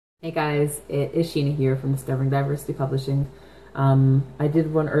Hey guys, it is Sheena here from Discovering Diversity Publishing. I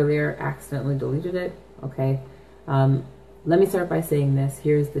did one earlier, accidentally deleted it. Okay. Let me start by saying this.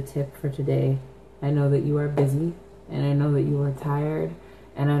 Here's the tip for today. I know that you are busy, and I know that you are tired,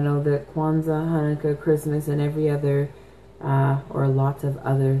 and I know that Kwanzaa, Hanukkah, Christmas, and every other, or lots of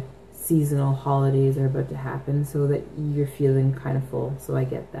other seasonal holidays are about to happen, so that you're feeling kind of full. So I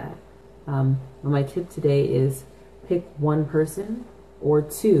get that. But my tip today is pick one person or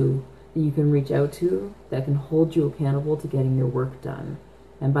two that you can reach out to that can hold you accountable to getting your work done.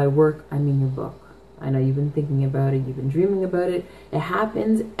 And by work, I mean your book. I know you've been thinking about it, you've been dreaming about it. It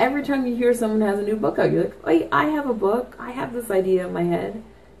happens every time you hear someone has a new book out. You're like, wait, I have a book. I have this idea in my head.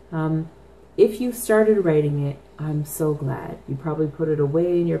 If you started writing it, I'm so glad. You probably put it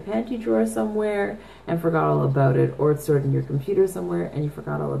away in your pantry drawer somewhere and forgot all about it, or it's stored in your computer somewhere and you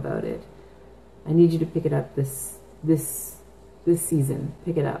forgot all about it. I need you to pick it up this season.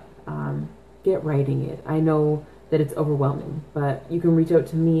 Pick it up. Get writing it. I know that it's overwhelming, but you can reach out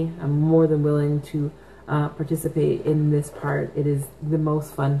to me. I'm more than willing to participate in this part. It is the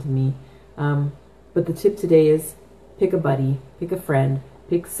most fun to me. But the tip today is pick a buddy, pick a friend,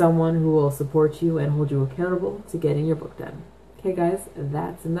 pick someone who will support you and hold you accountable to getting your book done. Okay guys,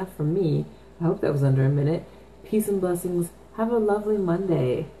 that's enough from me. I hope that was under a minute. Peace and blessings. Have a lovely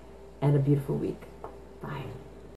Monday and a beautiful week. Bye.